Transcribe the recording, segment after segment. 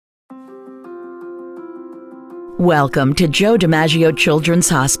Welcome to Joe DiMaggio Children's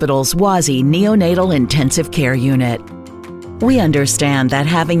Hospital's Wasie Neonatal Intensive Care Unit. We understand that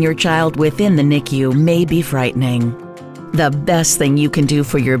having your child within the NICU may be frightening. The best thing you can do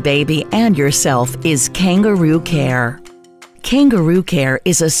for your baby and yourself is Kangaroo Care. Kangaroo Care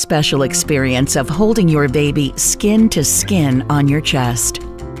is a special experience of holding your baby skin to skin on your chest.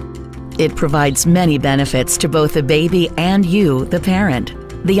 It provides many benefits to both the baby and you, the parent.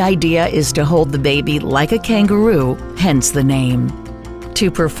 The idea is to hold the baby like a kangaroo, hence the name. To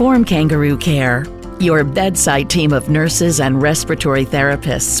perform Kangaroo Care, your bedside team of nurses and respiratory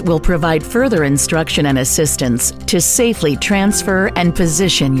therapists will provide further instruction and assistance to safely transfer and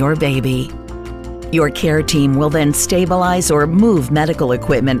position your baby. Your care team will then stabilize or move medical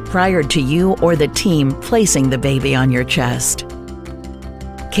equipment prior to you or the team placing the baby on your chest.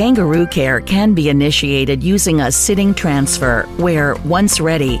 Kangaroo Care can be initiated using a sitting transfer where, once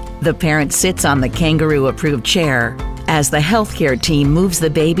ready, the parent sits on the kangaroo-approved chair as the healthcare team moves the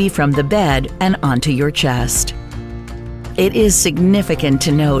baby from the bed and onto your chest. It is significant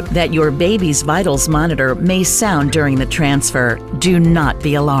to note that your baby's vitals monitor may sound during the transfer. Do not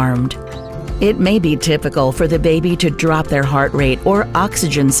be alarmed. It may be typical for the baby to drop their heart rate or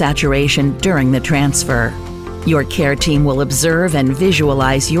oxygen saturation during the transfer. Your care team will observe and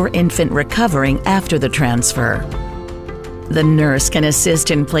visualize your infant recovering after the transfer. The nurse can assist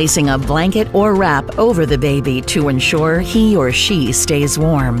in placing a blanket or wrap over the baby to ensure he or she stays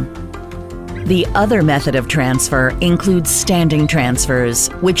warm. The other method of transfer includes standing transfers,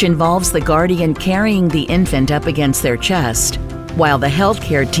 which involves the guardian carrying the infant up against their chest, while the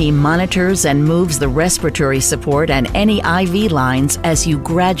healthcare team monitors and moves the respiratory support and any IV lines as you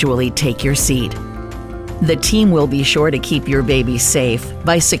gradually take your seat. The team will be sure to keep your baby safe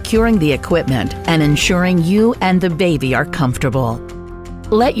by securing the equipment and ensuring you and the baby are comfortable.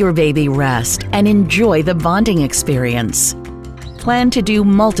 Let your baby rest and enjoy the bonding experience. Plan to do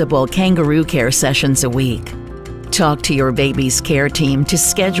multiple Kangaroo Care sessions a week. Talk to your baby's care team to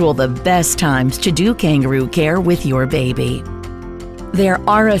schedule the best times to do Kangaroo Care with your baby. There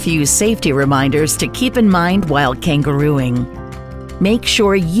are a few safety reminders to keep in mind while kangarooing. Make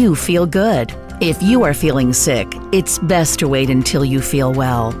sure you feel good. If you are feeling sick, it's best to wait until you feel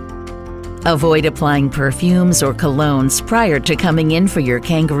well. Avoid applying perfumes or colognes prior to coming in for your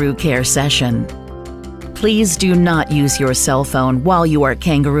Kangaroo Care session. Please do not use your cell phone while you are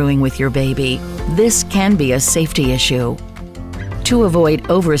kangarooing with your baby. This can be a safety issue. To avoid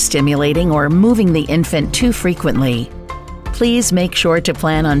overstimulating or moving the infant too frequently, please make sure to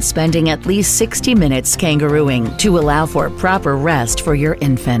plan on spending at least 60 minutes kangarooing to allow for proper rest for your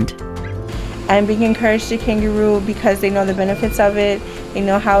infant. I'm being encouraged to kangaroo because they know the benefits of it. They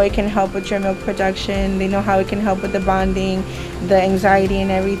know how it can help with your milk production. They know how it can help with the bonding, the anxiety and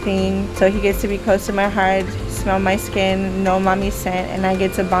everything. So he gets to be close to my heart, smell my skin, know mommy's scent, and I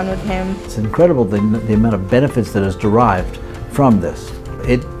get to bond with him. It's incredible the amount of benefits that is derived from this.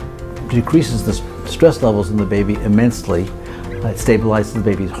 It decreases the stress levels in the baby immensely. It stabilizes the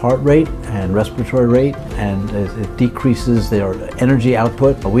baby's heart rate and respiratory rate, and it decreases their energy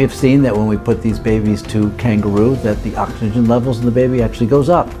output. We have seen that when we put these babies to kangaroo, that the oxygen levels in the baby actually goes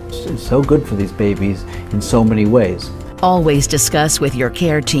up. It's so good for these babies in so many ways. Always discuss with your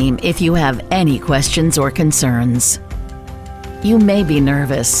care team if you have any questions or concerns. You may be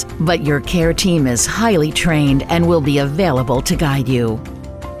nervous, but your care team is highly trained and will be available to guide you.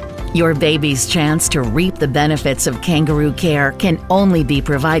 Your baby's chance to reap the benefits of Kangaroo Care can only be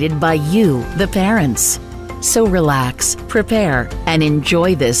provided by you, the parents. So relax, prepare, and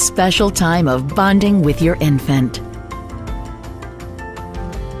enjoy this special time of bonding with your infant.